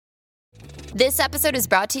This episode is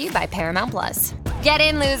brought to you by Paramount Plus. Get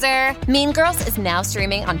in, loser! Mean Girls is now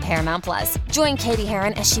streaming on Paramount Plus. Join Katie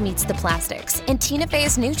Heron as she meets the plastics in Tina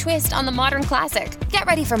Fey's new twist on the modern classic. Get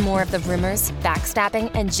ready for more of the rumors,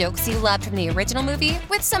 backstabbing, and jokes you loved from the original movie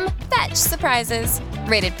with some fetch surprises.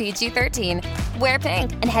 Rated PG-13. Wear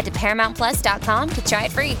pink and head to ParamountPlus.com to try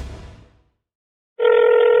it free.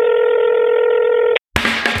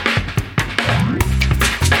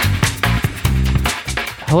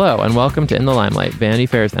 Hello, and welcome to In the Limelight, Vanity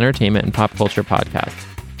Fair's entertainment and pop culture podcast.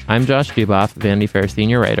 I'm Josh Duboff, Vanity Fair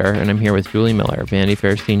senior writer, and I'm here with Julie Miller, Vanity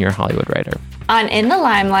Fair senior Hollywood writer. On In the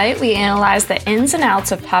Limelight, we analyze the ins and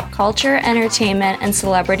outs of pop culture, entertainment, and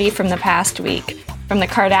celebrity from the past week, from the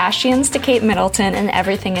Kardashians to Kate Middleton and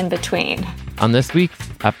everything in between. On this week's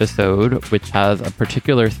episode, which has a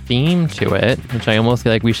particular theme to it, which I almost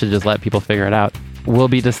feel like we should just let people figure it out, we'll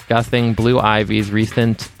be discussing Blue Ivy's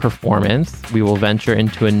recent performance. We will venture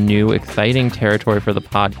into a new, exciting territory for the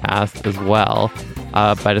podcast as well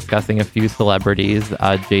by discussing a few celebrities,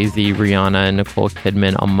 Jay-Z, Rihanna, and Nicole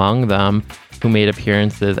Kidman among them, who made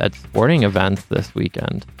appearances at sporting events this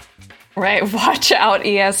weekend. Right, watch out,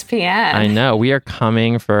 ESPN. I know, we are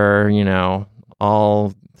coming for,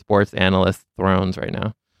 all sports analysts' thrones right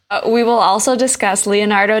now. We will also discuss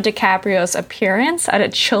Leonardo DiCaprio's appearance at a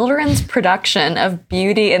children's production of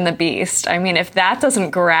Beauty and the Beast. I mean, if that doesn't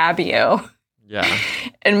grab you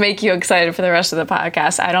and make you excited for the rest of the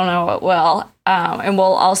podcast, I don't know what will. And we'll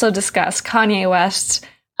also discuss Kanye West's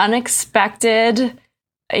unexpected,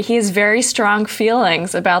 he has very strong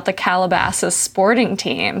feelings about the Calabasas sporting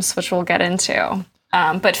teams, which we'll get into.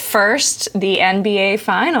 But first, the NBA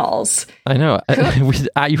Finals. I know.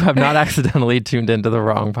 You have not accidentally tuned into the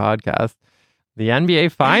wrong podcast. The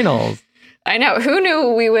NBA Finals. I know. Who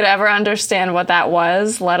knew we would ever understand what that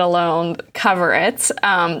was, let alone cover it?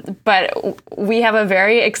 But we have a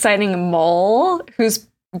very exciting mole who's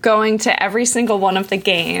going to every single one of the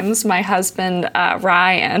games. My husband,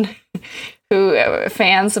 Ryan, who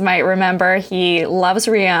fans might remember, he loves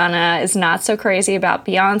Rihanna, is not so crazy about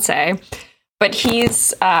Beyonce. But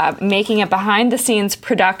he's making a behind-the-scenes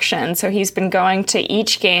production, so he's been going to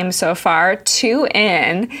each game so far, 2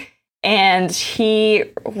 in, and he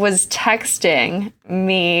was texting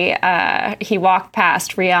me. He walked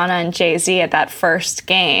past Rihanna and Jay-Z at that first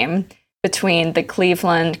game between the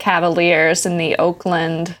Cleveland Cavaliers and the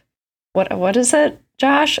Oakland... What is it,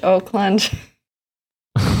 Josh? Oakland...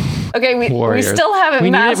 Okay, we still haven't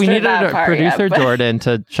mastered that part yet. Producer Jordan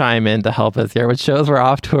to chime in to help us here, which shows we're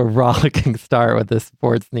off to a rollicking start with this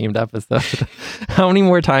sports-themed episode. How many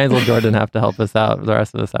more times will Jordan have to help us out for the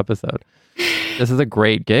rest of this episode? This is a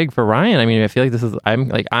great gig for Ryan. I mean, I feel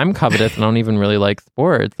like I'm covetous and I don't even really like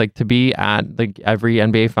sports. Like, to be at every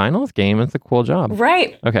NBA Finals game, it's a cool job.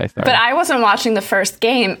 Right. Okay, sorry. But I wasn't watching the first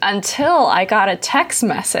game until I got a text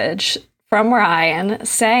message from Ryan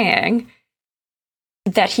saying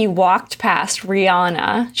that he walked past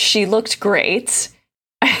Rihanna. She looked great.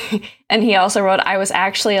 And he also wrote, I was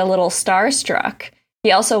actually a little starstruck.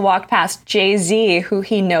 He also walked past Jay-Z, who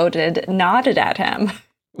he noted nodded at him.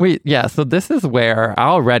 Wait, yeah, so this is where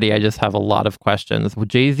already I just have a lot of questions.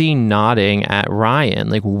 Jay-Z nodding at Ryan,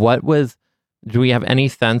 do we have any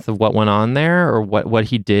sense of what went on there or what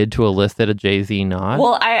he did to elicit a Jay-Z nod?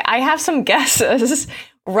 Well, I have some guesses.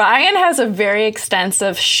 Ryan has a very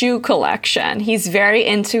extensive shoe collection. He's very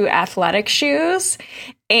into athletic shoes,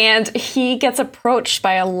 and he gets approached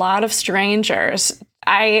by a lot of strangers.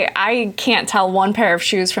 I can't tell one pair of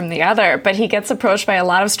shoes from the other, but he gets approached by a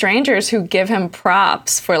lot of strangers who give him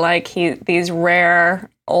props for these rare,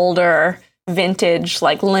 older, vintage,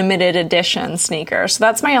 limited edition sneakers. So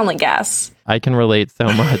that's my only guess. I can relate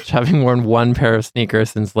so much, having worn one pair of sneakers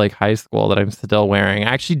since high school that I'm still wearing.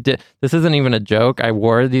 I actually did. This isn't even a joke. I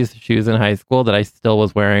wore these shoes in high school that I still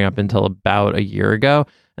was wearing up until about a year ago.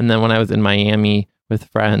 And then when I was in Miami with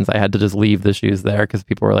friends, I had to just leave the shoes there because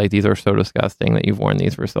people were like, these are so disgusting that you've worn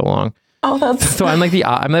these for so long. Oh, that's so I'm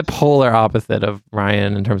the polar opposite of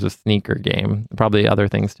Ryan in terms of sneaker game, probably other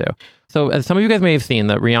things too. So as some of you guys may have seen,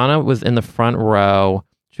 that Rihanna was in the front row.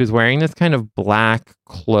 She was wearing this kind of black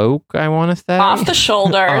cloak, I want to say. Off the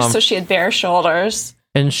shoulders, so she had bare shoulders.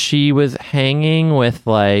 And she was hanging with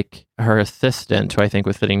her assistant, who I think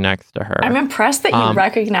was sitting next to her. I'm impressed that you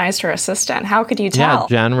recognized her assistant. How could you tell?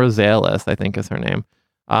 Yeah, Jen Rosales, I think is her name.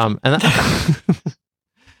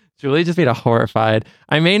 Julie just made a horrified.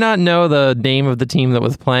 I may not know the name of the team that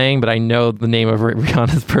was playing, but I know the name of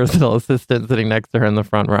Rihanna's personal assistant sitting next to her in the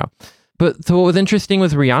front row. But so what was interesting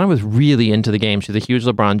was Rihanna was really into the game. She's a huge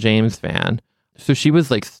LeBron James fan. So she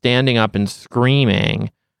was standing up and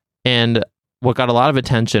screaming. And what got a lot of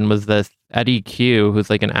attention was this Eddie Q, who's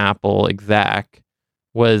like an Apple exec,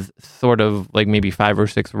 was sort of like maybe 5 or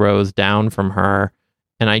 6 rows down from her.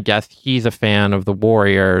 And I guess he's a fan of the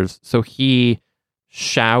Warriors. So he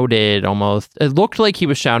shouted almost, it looked like he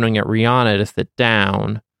was shouting at Rihanna to sit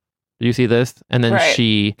down. Did you see this? And then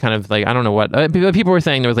she kind of like, I don't know what, people were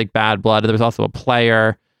saying there was like bad blood. There was also a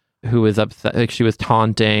player who was upset, like she was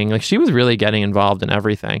taunting, like she was really getting involved in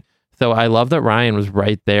everything. So I love that Ryan was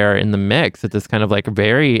right there in the mix at this kind of like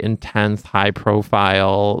very intense, high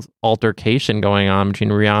profile altercation going on between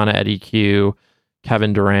Rihanna, Eddie Q,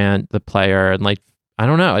 Kevin Durant, the player, and like, I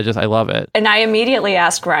don't know. I love it. And I immediately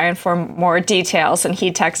asked Ryan for more details, and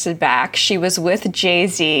he texted back, she was with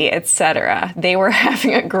Jay-Z, etc. They were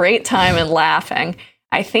having a great time and laughing.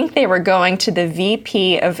 I think they were going to the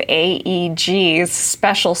VP of AEG's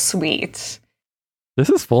special suite. This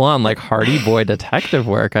is full on like Hardy Boy detective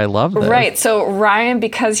work. I love this. Right. So Ryan,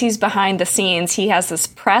 because he's behind the scenes, he has this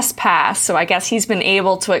press pass. So I guess he's been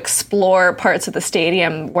able to explore parts of the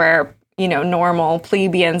stadium where, you know, normal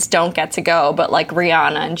plebeians don't get to go, but like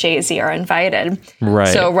Rihanna and Jay-Z are invited. Right.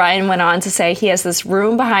 So Ryan went on to say he has this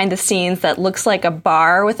room behind the scenes that looks like a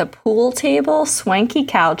bar with a pool table, swanky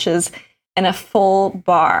couches, and a full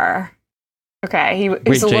bar. Okay.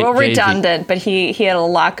 He's a little redundant, but he had a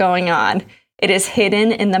lot going on. It is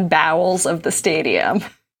hidden in the bowels of the stadium.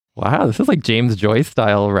 Wow, this is like James Joyce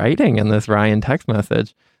style writing in this Ryan text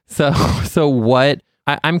message. So what?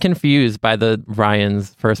 I'm confused by the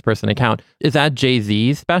Ryan's first person account. Is that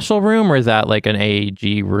Jay-Z's special room, or is that like an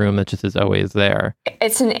AEG room that just is always there?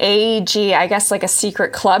 It's an AEG, I guess, like a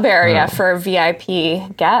secret club area for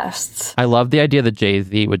VIP guests. I love the idea that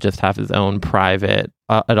Jay-Z would just have his own private,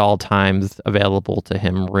 at all times available to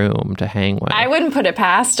him room to hang with. I wouldn't put it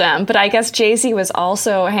past him, but I guess Jay-Z was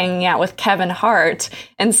also hanging out with Kevin Hart,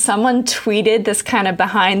 and someone tweeted this kind of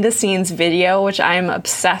behind the scenes video, which I'm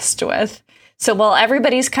obsessed with. So while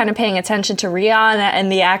everybody's kind of paying attention to Rihanna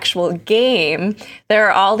and the actual game, there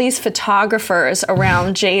are all these photographers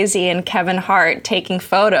around Jay-Z and Kevin Hart taking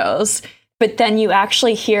photos. But then you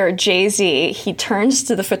actually hear Jay-Z, he turns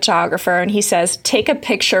to the photographer and he says, "Take a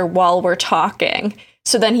picture while we're talking."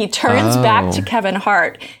 So then he turns back to Kevin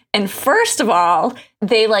Hart. And first of all,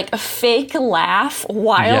 they like fake laugh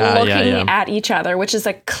while looking at each other, which is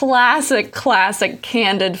a classic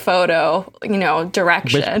candid photo, you know,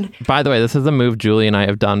 direction. Which, by the way, this is a move Julie and I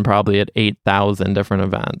have done probably at 8,000 different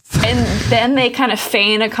events. And then they kind of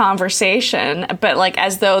feign a conversation, but like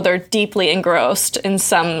as though they're deeply engrossed in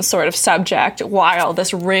some sort of subject while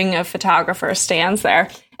this ring of photographers stands there.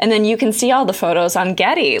 And then you can see all the photos on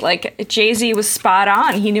Getty. Like Jay-Z was spot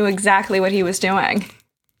on. He knew exactly what he was doing.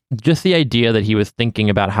 Just the idea that he was thinking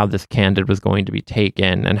about how this candid was going to be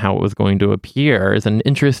taken and how it was going to appear is an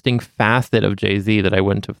interesting facet of Jay-Z that I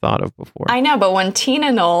wouldn't have thought of before. I know, but when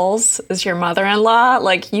Tina Knowles is your mother-in-law,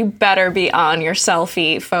 like you better be on your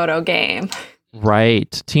selfie photo game.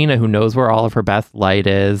 Right. Tina, who knows where all of her best light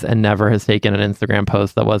is and never has taken an Instagram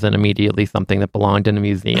post that wasn't immediately something that belonged in a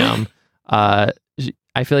museum.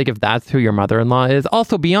 I feel like if that's who your mother-in-law is,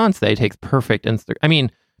 also Beyonce takes perfect I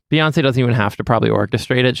mean, Beyonce doesn't even have to probably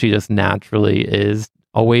orchestrate it. She just naturally is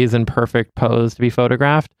always in perfect pose to be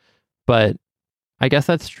photographed. But I guess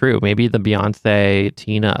that's true. Maybe the Beyonce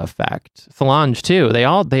Tina effect. Solange too. They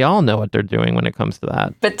all know what they're doing when it comes to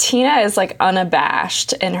that. But Tina is like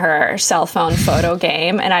unabashed in her cell phone photo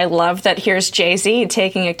game. And I love that here's Jay-Z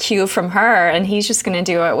taking a cue from her, and he's just going to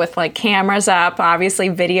do it with like cameras up, obviously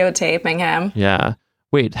videotaping him. Yeah.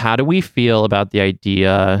 Wait, how do we feel about the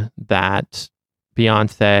idea that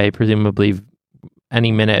Beyonce, presumably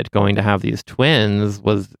any minute going to have these twins,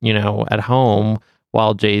 was, you know, at home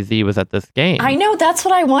while Jay-Z was at this game? I know, that's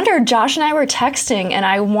what I wondered. Josh and I were texting, and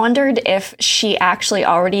I wondered if she actually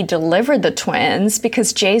already delivered the twins,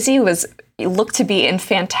 because Jay-Z looked to be in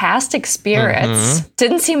fantastic spirits.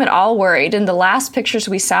 Didn't seem at all worried. In the last pictures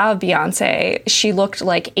we saw of Beyonce, she looked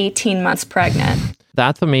like 18 months pregnant.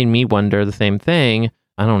 That's what made me wonder the same thing.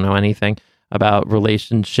 I don't know anything about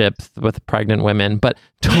relationships with pregnant women, but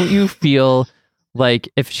don't you feel like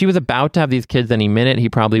if she was about to have these kids any minute, he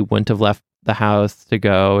probably wouldn't have left the house to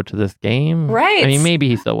go to this game? Right. I mean, maybe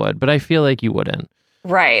he still would, but I feel like you wouldn't.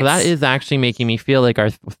 Right. So that is actually making me feel like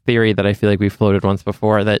our theory that I feel like we floated once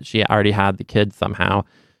before, that she already had the kids somehow,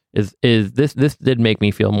 is this did make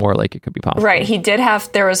me feel more like it could be possible. Right. He did have,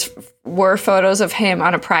 were photos of him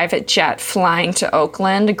on a private jet flying to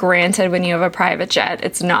Oakland. Granted, when you have a private jet,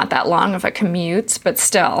 it's not that long of a commute, but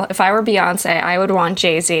still, if I were Beyonce, I would want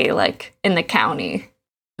Jay-Z like in the county.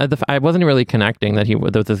 I wasn't really connecting that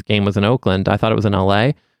this game was in Oakland. I thought it was in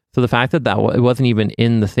LA. So the fact that it wasn't even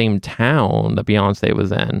in the same town that Beyonce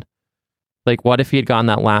was in, Like, what if he had gotten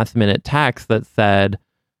that last minute text that said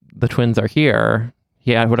the twins are here?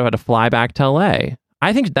 He would have had to fly back to LA.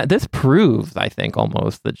 I think that this proves,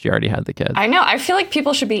 almost that she already had the kids. I know. I feel like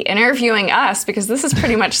people should be interviewing us because this is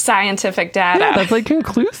pretty much scientific data. Yeah, that's like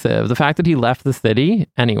conclusive. The fact that he left the city.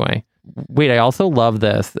 Anyway, wait, I also love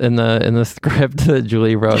this in the script that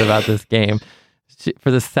Julie wrote about this game.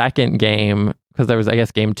 For the second game, because there was, I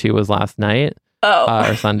guess, game 2 was last night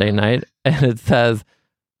or Sunday night. And it says,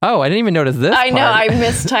 oh, I didn't even notice this I know, part. I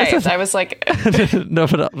mistyped. I was like... No,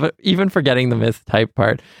 but even forgetting the mistype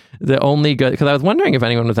part, the only good... Because I was wondering if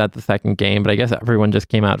anyone was at the second game, but I guess everyone just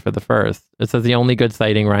came out for the first. It says the only good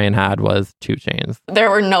sighting Ryan had was 2 Chainz.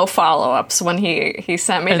 There were no follow-ups when he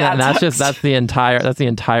sent me that text. That's the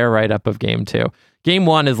entire write-up of game 2. Game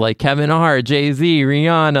 1 is like Kevin Hart, Jay-Z,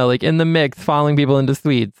 Rihanna, like in the mix, following people into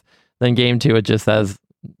suites. Then game 2, it just says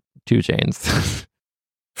 2 Chainz.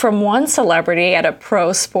 From one celebrity at a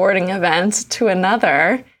pro sporting event to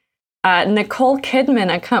another, Nicole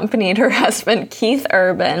Kidman accompanied her husband Keith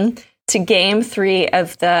Urban to Game 3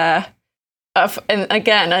 and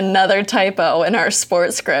again, another typo in our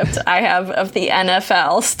sports script I have of the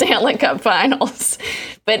NFL Stanley Cup Finals.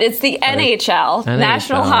 But it's the NHL,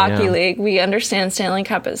 National Hockey League. We understand Stanley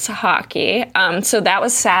Cup is hockey. So that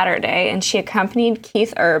was Saturday, and she accompanied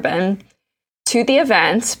Keith Urban to the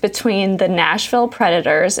event between the Nashville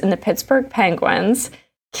Predators and the Pittsburgh Penguins.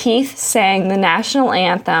 Keith sang the national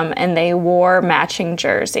anthem, and they wore matching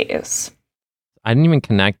jerseys. I didn't even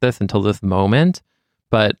connect this until this moment,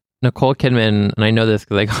 but Nicole Kidman, and I know this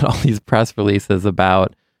because I got all these press releases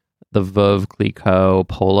about the Veuve Clicquot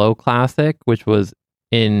Polo Classic, which was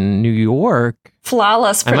in New York.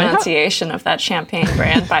 Flawless pronunciation of that champagne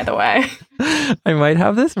brand, by the way. I might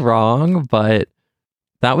have this wrong, but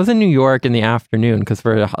that was in New York in the afternoon because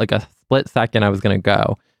for like a split second I was going to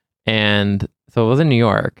go. And so it was in New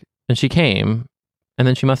York, and she came, and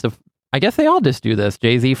then she must have, I guess they all just do this.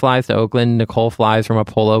 Jay-Z flies to Oakland, Nicole flies from a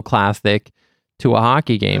Polo Classic to a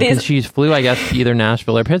hockey game because she flew, I guess, to either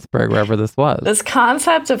Nashville or Pittsburgh, wherever this was. This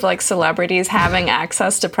concept of like celebrities having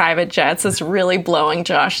access to private jets is really blowing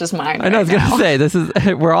Josh's mind. I know. I was going to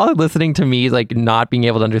say, we're all listening to me like not being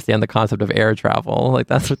able to understand the concept of air travel. Like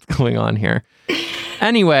that's what's going on here.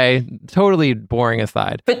 Anyway, totally boring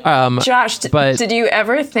aside. But Josh, did you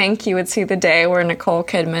ever think you would see the day where Nicole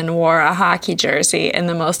Kidman wore a hockey jersey in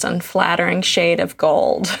the most unflattering shade of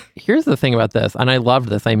gold? Here's the thing about this, and I loved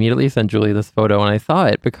this. I immediately sent Julie this photo when I saw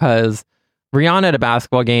it because Rihanna at a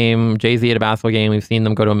basketball game, Jay-Z at a basketball game, we've seen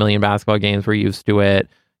them go to a million basketball games. We're used to it.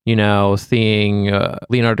 You know, seeing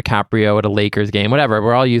Leonardo DiCaprio at a Lakers game, whatever.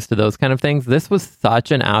 We're all used to those kind of things. This was such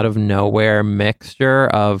an out of nowhere mixture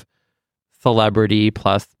of celebrity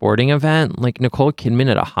plus sporting event, like Nicole Kidman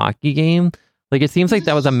at a hockey game. Like it seems like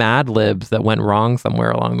that was a Mad Libs that went wrong somewhere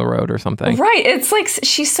along the road or something. Right. It's like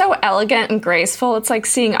she's so elegant and graceful. It's like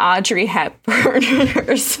seeing Audrey Hepburn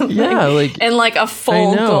or something. Yeah, like in like a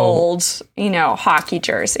full gold, hockey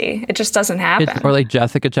jersey. It just doesn't happen. Or like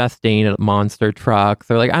Jessica Chastain at Monster Trucks,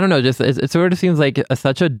 or like I don't know. Just it sort of seems like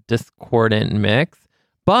such a discordant mix.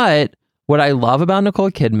 But what I love about Nicole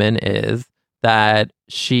Kidman is that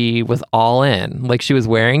she was all in. Like she was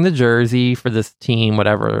wearing the jersey for this team,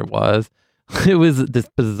 whatever it was. It was this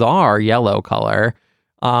bizarre yellow color.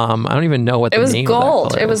 I don't even know what the name gold.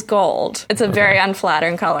 of that color is. It was gold. It's a very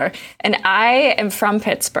unflattering color. And I am from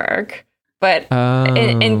Pittsburgh, but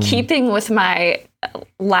in keeping with my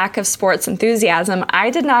lack of sports enthusiasm, I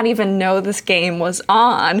did not even know this game was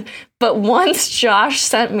on. But once Josh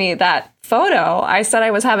sent me that photo, I said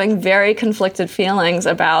I was having very conflicted feelings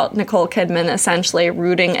about Nicole Kidman essentially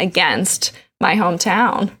rooting against my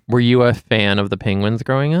hometown. Were you a fan of the Penguins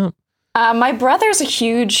growing up? My brother's a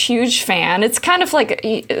huge fan. It's kind of like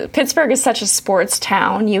Pittsburgh is such a sports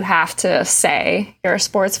town. You have to say you're a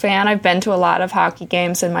sports fan. I've been to a lot of hockey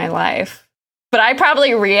games in my life. But I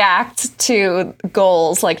probably react to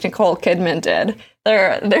goals like Nicole Kidman did.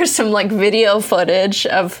 There's some like video footage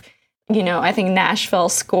of, I think Nashville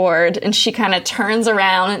scored and she kind of turns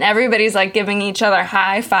around and everybody's like giving each other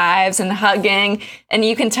high fives and hugging. And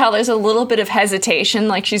you can tell there's a little bit of hesitation,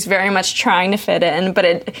 like she's very much trying to fit in, but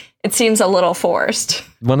it seems a little forced.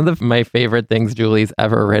 One of my favorite things Julie's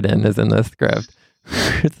ever written is in this script.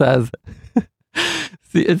 It says,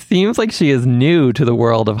 it seems like she is new to the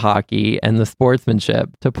world of hockey and the sportsmanship,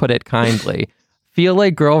 to put it kindly. Feel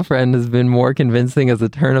like girlfriend has been more convincing as a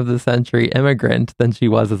turn-of-the-century immigrant than she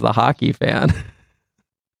was as a hockey fan.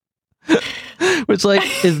 Which,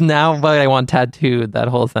 is now what I want tattooed, that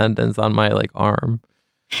whole sentence on my, arm.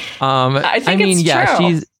 I mean, it's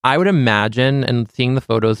true. I would imagine, and seeing the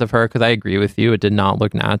photos of her, because I agree with you, it did not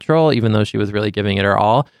look natural, even though she was really giving it her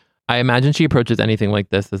all. I imagine she approaches anything like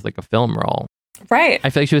this as like a film role. Right. I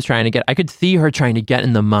feel like she was I could see her trying to get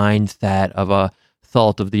in the mindset of a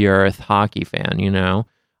salt of the earth hockey fan,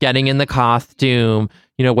 getting in the costume,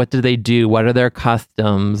 what do they do? What are their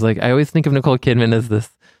customs? Like, I always think of Nicole Kidman as this,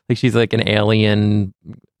 like she's like an alien,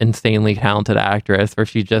 insanely talented actress where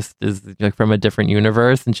she just is like from a different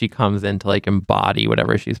universe and she comes in to like embody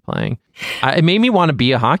whatever she's playing. It made me want to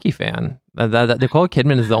be a hockey fan. That Nicole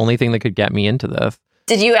Kidman is the only thing that could get me into this.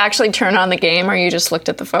 Did you actually turn on the game or you just looked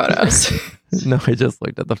at the photos? No, I just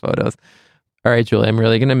looked at the photos. All right, Julie, I'm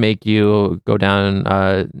really going to make you go down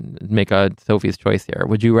and make a Sophie's choice here.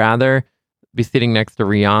 Would you rather be sitting next to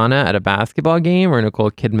Rihanna at a basketball game or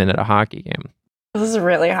Nicole Kidman at a hockey game? This is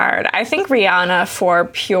really hard. I think Rihanna for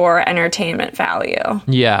pure entertainment value.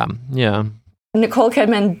 Yeah. Nicole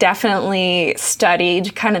Kidman definitely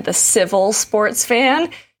studied kind of the civil sports fan.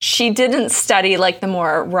 She didn't study like the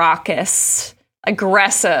more raucous,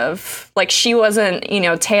 aggressive, like she wasn't,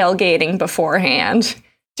 tailgating beforehand,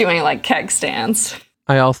 doing like keg stands.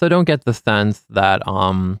 I also don't get the sense that,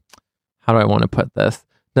 how do I want to put this?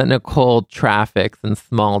 That Nicole traffics in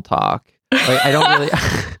small talk. Like,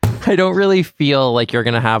 I don't really feel like you're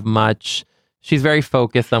going to have much. She's very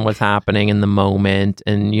focused on what's happening in the moment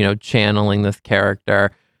and, channeling this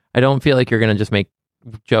character. I don't feel like you're going to just make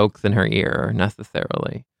jokes in her ear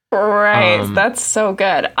necessarily. Right. That's so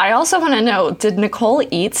good. I also want to know, did Nicole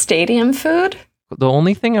eat stadium food? The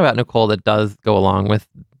only thing about Nicole that does go along with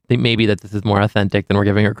maybe that this is more authentic than we're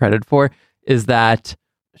giving her credit for is that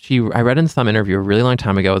I read in some interview a really long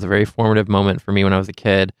time ago, it was a very formative moment for me when I was a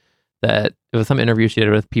kid, that it was some interview she did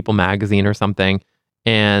with People magazine or something.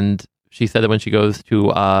 And she said that when she goes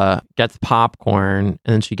to, gets popcorn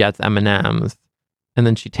and then she gets M&Ms and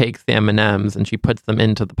then she takes the M&Ms and she puts them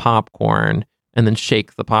into the popcorn and then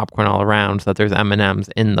shakes the popcorn all around so that there's M&Ms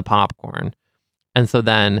in the popcorn. And so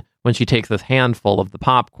then when she takes this handful of the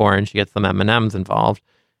popcorn, she gets some M&Ms involved.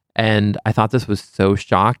 And I thought this was so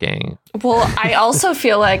shocking. Well, I also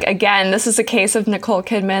feel like, again, this is a case of Nicole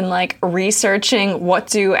Kidman, like researching what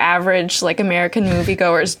do average like American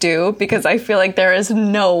moviegoers do, because I feel like there is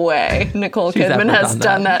no way Nicole Kidman has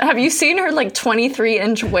done that. Have you seen her like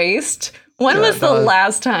 23-inch waist? When was the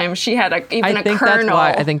last time she had even a kernel?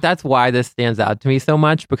 I think that's why this stands out to me so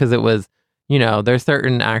much, because it was, there's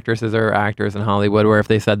certain actresses or actors in Hollywood where if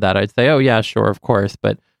they said that, I'd say, oh yeah, sure, of course.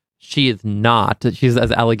 But she is not. She's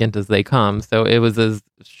as elegant as they come. So it was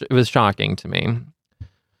shocking to me.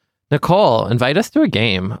 Nicole, invite us to a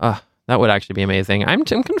game. That would actually be amazing. I'm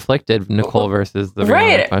conflicted, Nicole versus the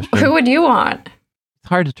Rihanna question. Who would you want? It's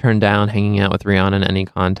hard to turn down hanging out with Rihanna in any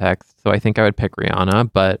context. So I think I would pick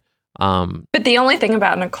Rihanna, but the only thing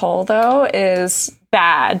about Nicole, though, is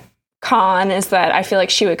bad. Con is that I feel like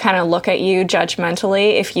she would kind of look at you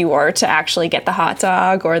judgmentally if you were to actually get the hot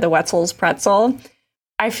dog or the Wetzel's pretzel.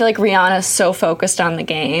 I feel like Rihanna is so focused on the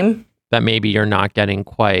game that maybe you're not getting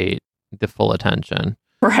quite the full attention.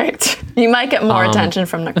 Right. You might get more attention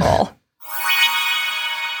from Nicole.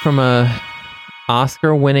 From a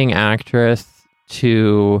Oscar-winning actress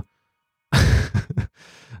to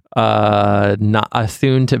not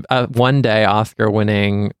a one day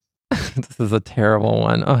Oscar-winning. This is a terrible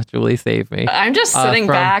one. Oh, Julie, save me. I'm just sitting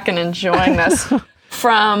back and enjoying this.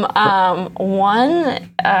 From one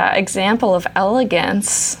example of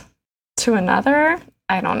elegance to another,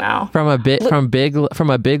 I don't know. From a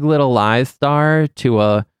Big Little Lies star to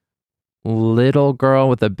a little girl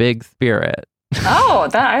with a big spirit. Oh,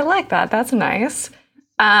 I like that. That's nice.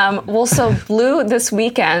 So Blue this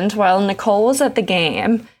weekend, while Nicole was at the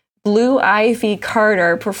game, Blue Ivy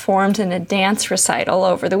Carter performed in a dance recital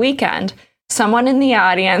over the weekend. Someone in the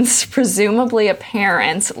audience, presumably a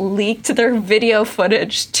parent, leaked their video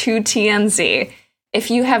footage to TMZ.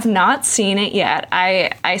 If you have not seen it yet,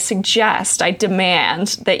 I demand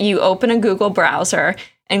that you open a Google browser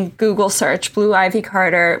and Google search Blue Ivy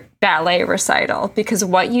Carter ballet recital, because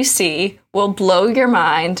what you see will blow your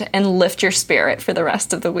mind and lift your spirit for the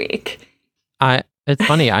rest of the week. It's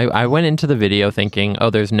funny. I went into the video thinking, oh,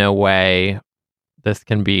 there's no way this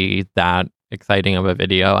can be that exciting of a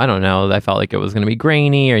video. I don't know. I felt like it was going to be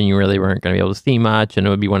grainy and you really weren't going to be able to see much. And it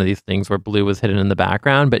would be one of these things where Blue was hidden in the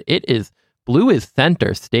background. But Blue is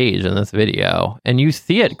center stage in this video. And you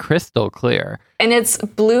see it crystal clear. And it's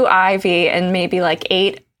Blue Ivy and maybe like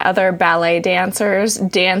 8 other ballet dancers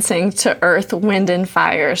dancing to Earth, Wind, and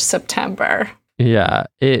Fire's September. Yeah.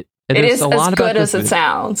 It is as good as it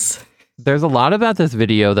sounds. There's a lot about this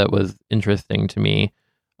video that was interesting to me.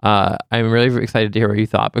 I'm really excited to hear what you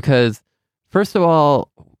thought, because first of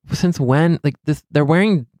all, since when, like this, they're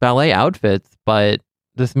wearing ballet outfits, but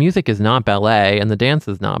this music is not ballet and the dance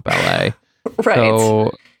is not ballet. Right.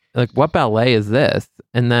 So like, what ballet is this?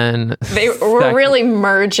 And then they were really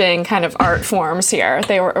merging kind of art forms here.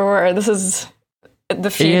 They were this is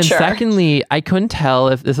the future. And secondly, I couldn't tell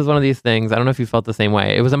if this is one of these things. I don't know if you felt the same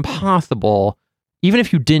way. It was impossible, even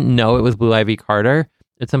if you didn't know it was Blue Ivy Carter,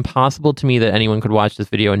 it's impossible to me that anyone could watch this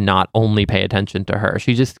video and not only pay attention to her.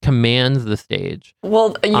 She just commands the stage.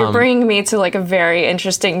 Well, you're bringing me to like a very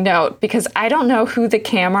interesting note, because I don't know who the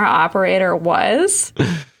camera operator was.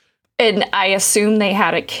 And I assume they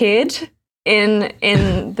had a kid in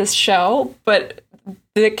this show, but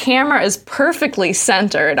the camera is perfectly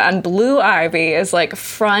centered on Blue Ivy as like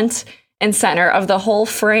front and center of the whole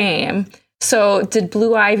frame. So did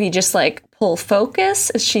Blue Ivy just like pull focus?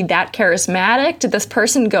 Is she that charismatic? Did this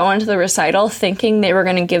person go into the recital thinking they were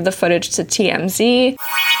going to give the footage to TMZ?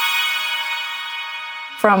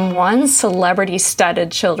 From one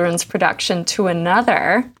celebrity-studded children's production to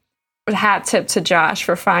another, hat tip to Josh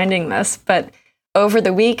for finding this, but over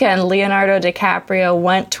the weekend, Leonardo DiCaprio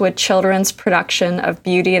went to a children's production of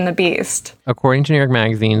Beauty and the Beast. According to New York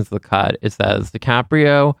Magazine's The Cut, it says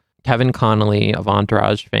DiCaprio, Kevin Connolly of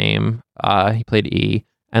Entourage fame, he played E,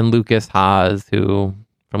 and Lucas Haas, who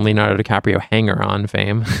from Leonardo DiCaprio Hanger-On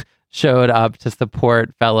fame, showed up to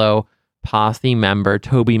support fellow Posse member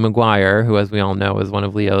Tobey Maguire, who, as we all know, is one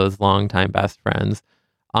of Leo's longtime best friends,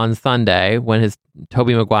 on Sunday when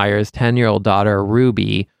Tobey Maguire's 10-year-old daughter,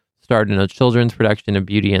 Ruby, starred in a children's production of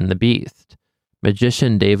Beauty and the Beast.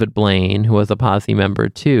 Magician David Blaine, who was a Posse member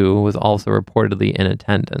too, was also reportedly in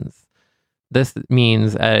attendance. This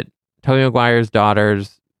means at Tobey Maguire's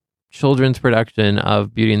daughter's children's production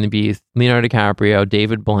of Beauty and the Beast, Leonardo DiCaprio,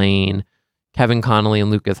 David Blaine, Kevin Connolly, and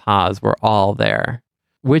Lucas Haas were all there,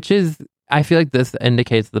 which is, I feel like this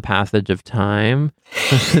indicates the passage of time,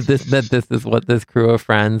 that this is what this crew of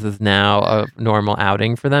friends is now a normal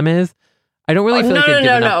outing for them is. I don't really feel like they've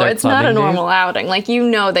given up their it's not a normal days. outing. Like,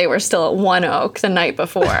 they were still at One Oak the night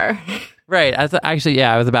before. Right. Actually,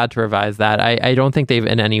 I was about to revise that. I don't think they've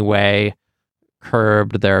in any way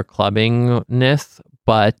curbed their clubbingness,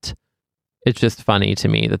 but it's just funny to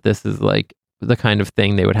me that this is like the kind of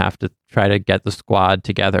thing they would have to try to get the squad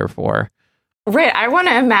together for. Right. I want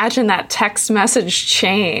to imagine that text message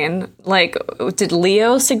chain. Like, did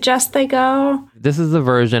Leo suggest they go? This is a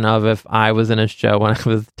version of if I was in a show when I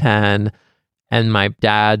was 10 and my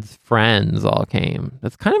dad's friends all came.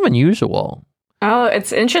 That's kind of unusual. Oh,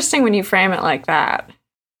 it's interesting when you frame it like that.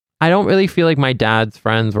 I don't really feel like my dad's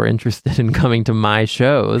friends were interested in coming to my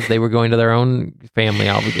shows. They were going to their own family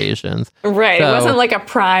obligations. Right. So, it wasn't like a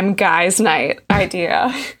prime guys' night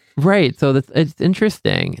idea. Right. So it's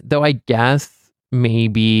interesting. Though I guess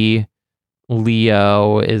maybe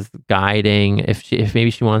Leo is guiding if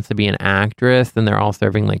maybe she wants to be an actress, then they're all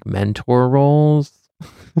serving like mentor roles.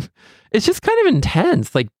 It's just kind of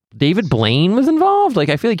intense. Like David Blaine was involved. Like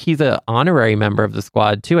I feel like he's an honorary member of the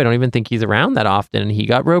squad too. I don't even think he's around that often, and he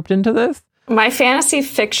got roped into this. My fantasy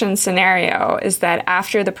fiction scenario is that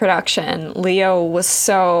after the production, Leo was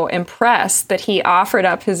so impressed that he offered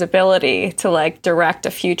up his ability to like direct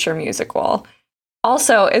a future musical.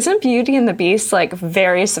 Also, isn't Beauty and the Beast like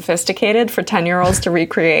very sophisticated for 10-year-olds to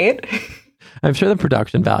recreate? I'm sure the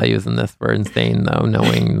production values in this were insane, though,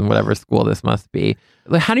 knowing whatever school this must be.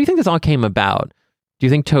 Like, how do you think this all came about? Do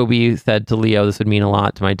you think Tobey said to Leo, this would mean a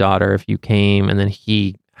lot to my daughter if you came, and then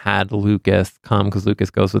he had Lucas come because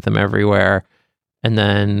Lucas goes with him everywhere, and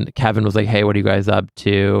then Kevin was like, hey, what are you guys up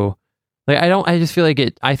to? Like, I just feel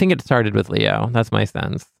like I think it started with Leo. That's my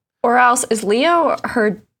sense. Or else, is Leo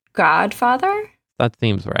her godfather? That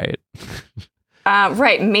seems right.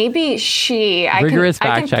 Right. Maybe she... Rigorous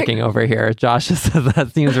fact-checking over here. Josh just says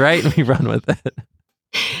that seems right, and we run with it.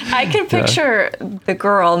 I can picture the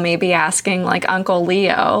girl maybe asking, like, Uncle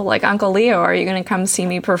Leo, are you going to come see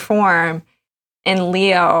me perform? And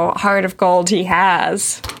Leo, heart of gold he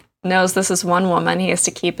has, knows this is one woman he has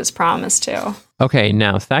to keep his promise to. Okay,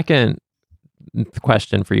 now, second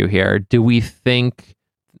question for you here. Do we think...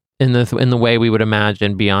 in the way we would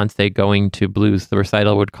imagine Beyonce going to Blues the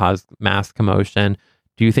recital would cause mass commotion,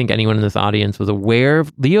 do you think anyone in this audience was aware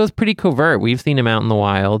of Leo's pretty covert? We've seen him out in the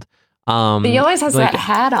wild. He always has that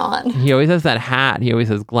hat on. He always has that hat. He always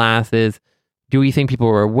has glasses. Do we think people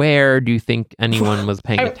were aware? Do you think anyone was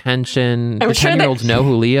paying attention? Do 10-year-olds know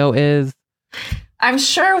who Leo is? I'm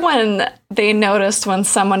sure when they noticed when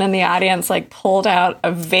someone in the audience like pulled out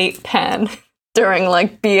a vape pen during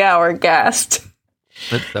like Be Our Guest.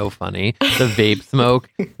 That's so funny. The vape smoke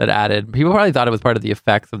that added. People probably thought it was part of the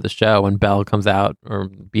effects of the show when Belle comes out or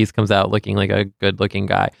Beast comes out looking like a good looking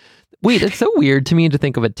guy. Wait, it's so weird to me to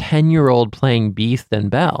think of a 10-year-old playing Beast and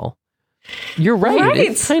Belle. You're right. Right.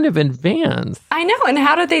 It's kind of advanced. I know. And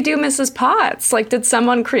how did they do Mrs. Potts? Like, did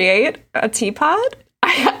someone create a teapot?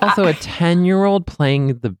 Also, a 10-year-old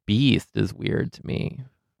playing the Beast is weird to me.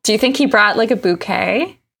 Do you think he brought like a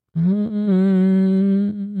bouquet?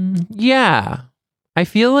 Yeah. I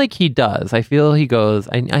feel like he does. I feel he goes,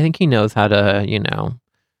 I think he knows how to,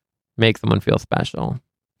 make someone feel special.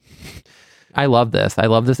 I love this. I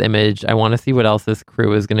love this image. I want to see what else this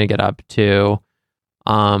crew is going to get up to.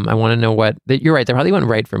 I want to know you're right. They probably went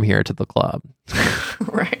right from here to the club.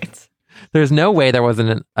 Right. There's no way there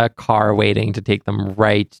wasn't a car waiting to take them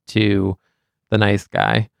right to the nice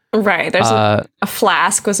guy. Right. There's a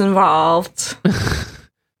flask was involved.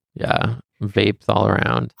 Yeah. Vapes all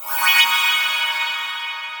around.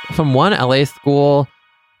 From one LA school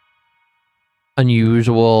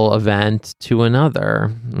unusual event to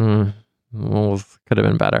another. Could have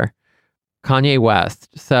been better. Kanye West.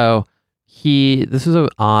 So this was an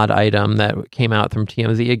odd item that came out from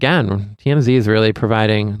TMZ. Again, TMZ is really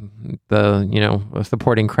providing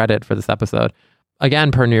supporting credit for this episode.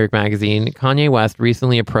 Again, per New York Magazine, Kanye West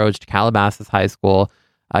recently approached Calabasas High School.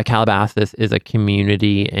 Calabasas is a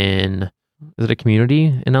community in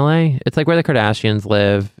LA? It's like where the Kardashians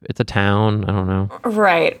live. It's a town. I don't know.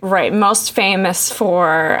 Right. Most famous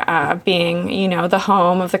for being, the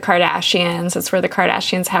home of the Kardashians. It's where the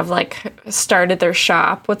Kardashians have started their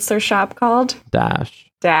shop. What's their shop called?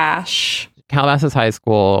 Dash. Calabasas High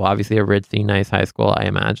School, obviously a ritzy, nice high school, I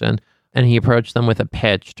imagine. And he approached them with a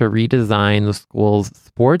pitch to redesign the school's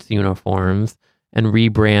sports uniforms and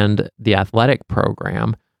rebrand the athletic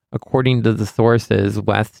program. According to the sources,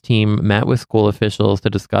 West's team met with school officials to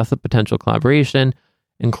discuss a potential collaboration,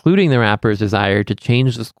 including the rapper's desire to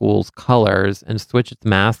change the school's colors and switch its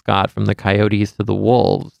mascot from the Coyotes to the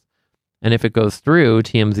Wolves. And if it goes through,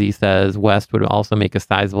 TMZ says West would also make a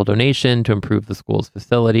sizable donation to improve the school's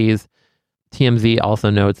facilities. TMZ also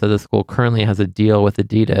notes that the school currently has a deal with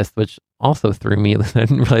Adidas, which also threw me. I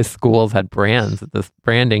didn't realize schools had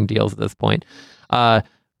branding deals at this point.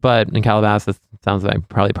 But in Calabasas, it sounds like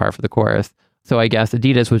probably par for the course. So I guess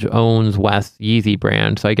Adidas, which owns West's Yeezy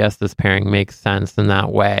brand. So I guess this pairing makes sense in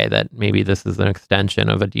that way, that maybe this is an extension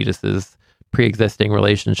of Adidas's pre-existing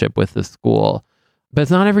relationship with the school. But it's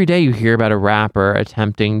not every day you hear about a rapper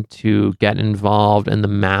attempting to get involved in the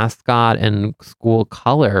mascot and school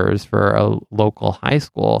colors for a local high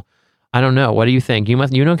school. I don't know. What do you think? You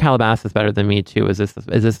know Calabasas better than me too. Is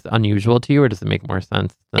this unusual to you, or does it make more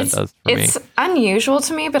sense than it does for me? It's unusual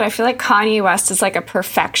to me, but I feel like Kanye West is like a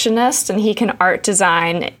perfectionist, and he can art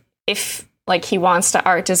design if he wants to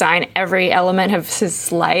art design every element of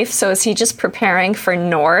his life. So is he just preparing for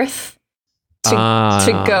North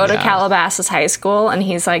to go to Calabasas High School, and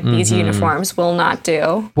he's like, these uniforms will not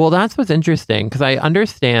do? Well, that's what's interesting, because I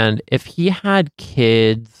understand if he had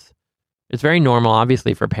kids. It's very normal,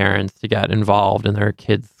 obviously, for parents to get involved in their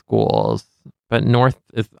kids' schools. But North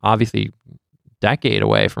is obviously a decade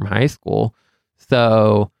away from high school.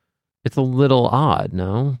 So it's a little odd,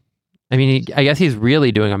 no? I mean, I guess he's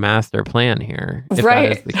really doing a master plan here, if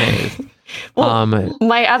that is the case. Well,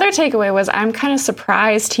 my other takeaway was I'm kind of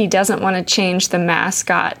surprised he doesn't want to change the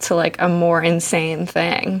mascot to a more insane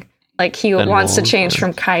thing. He wants to change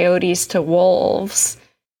from Coyotes to Wolves.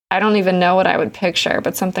 I don't even know what I would picture,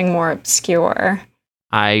 but something more obscure.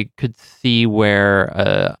 I could see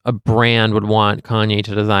where a brand would want Kanye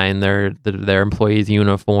to design their employees'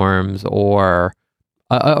 uniforms, or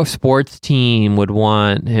a sports team would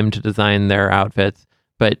want him to design their outfits.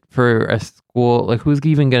 But for a school, who's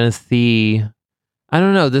even going to see? I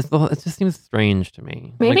don't know. It just seems strange to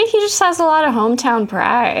me. Maybe he just has a lot of hometown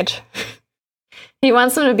pride. He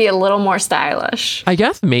wants them to be a little more stylish. I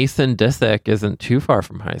guess Mason Disick isn't too far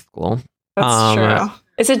from high school. That's true.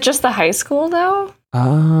 Is it just the high school, though?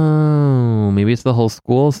 Oh, maybe it's the whole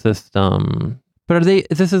school system. But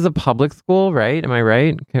this is a public school, right? Am I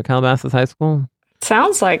right? Calabasas High School?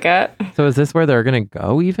 Sounds like it. So is this where they're going to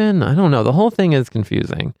go even? I don't know. The whole thing is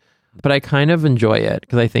confusing. But I kind of enjoy it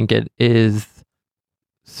because I think it is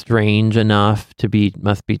strange enough to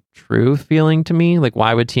must be true feeling to me.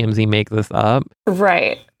 Why would TMZ make this up?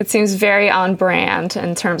 Right. It seems very on brand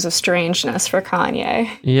in terms of strangeness for Kanye.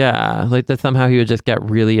 Yeah. That somehow he would just get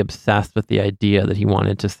really obsessed with the idea that he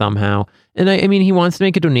wanted to somehow. And I mean, he wants to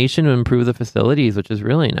make a donation to improve the facilities, which is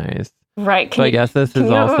really nice. Right. So I guess this is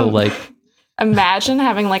also imagine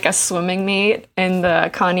having a swimming meet in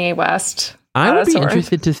the Kanye West. I would be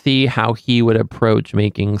interested to see how he would approach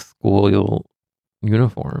making school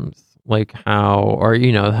uniforms, how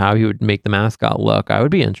he would make the mascot look. I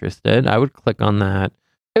would be interested. I would click on that.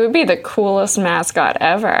 It would be the coolest mascot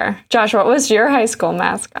ever. Josh, what was your high school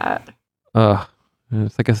mascot? I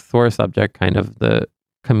It's like a sore subject, kind of, the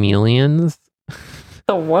chameleons.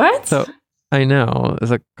 The what? So I know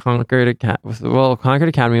it's a Concord Academy. Well, Concord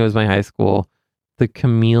Academy was my high school. The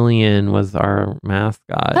chameleon was our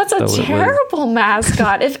mascot. That's a terrible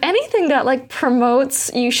mascot. If anything, that like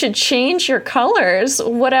promotes you should change your colors,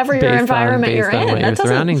 whatever your environment you're in. What your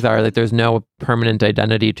surroundings are. Like there's no permanent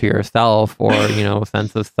identity to yourself or,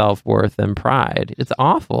 sense of self-worth and pride. It's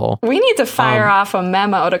awful. We need to fire off a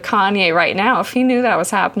memo to Kanye right now. If he knew that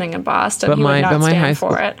was happening in Boston, he would not stand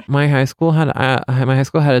for it. My high school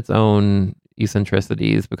had its own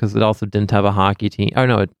eccentricities because it also didn't have a hockey team. Oh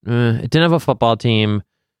no, it didn't have a football team,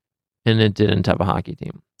 and it didn't have a hockey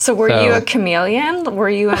team. So were you a chameleon? Were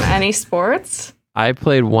you in any sports? I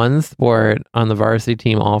played one sport on the varsity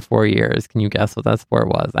team all 4 years. Can you guess what that sport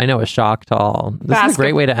was? I know, a shock to all. This is a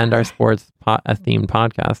great way to end our sports themed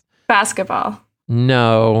podcast. Basketball.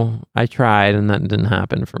 No, I tried and that didn't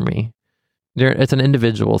happen for me. It's an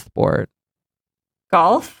individual sport.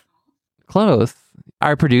 Golf? Close.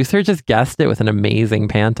 Our producer just guessed it with an amazing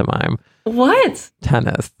pantomime. What?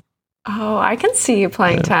 Tennis. Oh, I can see you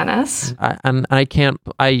playing tennis.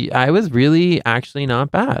 I was really actually not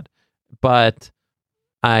bad, but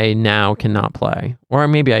I now cannot play. Or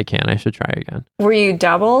maybe I can. I should try again. Were you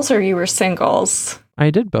doubles or you were singles? I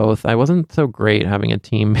did both. I wasn't so great having a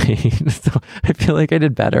teammate, so I feel like I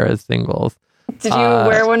did better as singles. Did you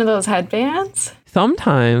wear one of those headbands?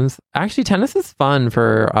 Sometimes. Actually, tennis is fun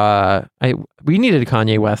for... we needed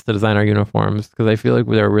Kanye West to design our uniforms because I feel like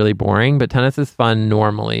they're really boring, but tennis is fun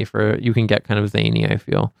normally you can get kind of zany, I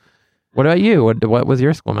feel. What about you? What was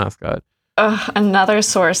your school mascot? Another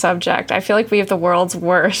sore subject. I feel like we have the world's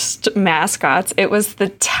worst mascots. It was the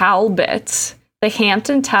Talbot, the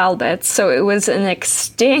Hampton Talbots. So it was an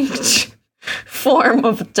extinct form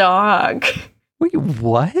of dog. Wait,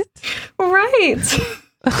 what? Right.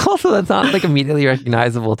 Also, that's not like immediately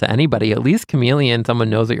recognizable to anybody. At least chameleon, someone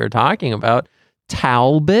knows what you're talking about.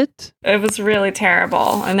 Talbot? It was really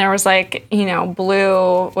terrible. And there was like,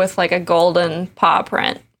 blue with like a golden paw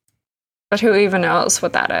print. But who even knows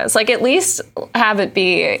what that is? Like, at least have it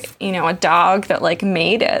be, a dog that like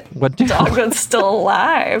made it. What dog that's still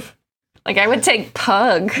alive? Like, I would take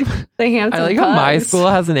Pug, the Hampton I like Pugs. how my school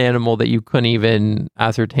has an animal that you couldn't even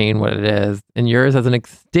ascertain what it is, and yours has an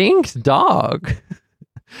extinct dog.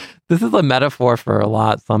 This is a metaphor for a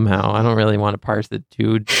lot somehow. I don't really want to parse it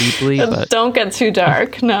too deeply. But don't get too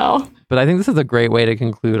dark, no. But I think this is a great way to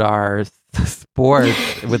conclude our sport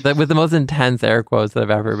with the most intense air quotes that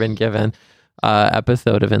have ever been given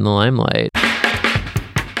episode of In the Limelight.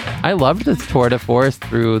 I loved this tour de force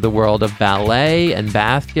through the world of ballet and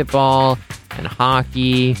basketball and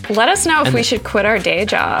hockey. Let us know if we should quit our day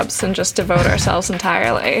jobs and just devote ourselves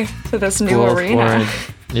entirely to this new arena.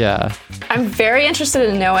 Yeah. I'm very interested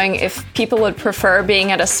in knowing if people would prefer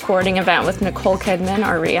being at a sporting event with Nicole Kidman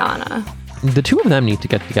or Rihanna. The two of them need to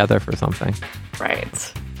get together for something.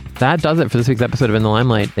 Right. That does it for this week's episode of In the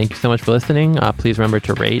Limelight. Thank you so much for listening. Please remember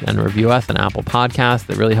to rate and review us on Apple Podcasts.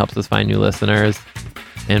 It really helps us find new listeners,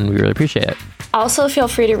 and we really appreciate it. Also, feel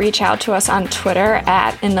free to reach out to us on Twitter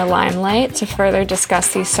at In the Limelight to further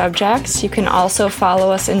discuss these subjects. You can also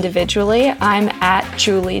follow us individually. I'm at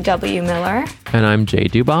Julie W. Miller. And I'm Jay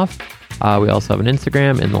Duboff. We also have an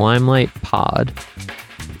Instagram, In the Limelight Pod.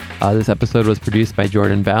 This episode was produced by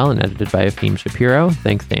Jordan Bell and edited by Efim Shapiro.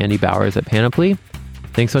 Thanks to Andy Bowers at Panoply.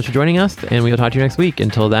 Thanks so much for joining us, and we will talk to you next week.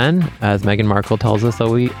 Until then, as Meghan Markle tells us,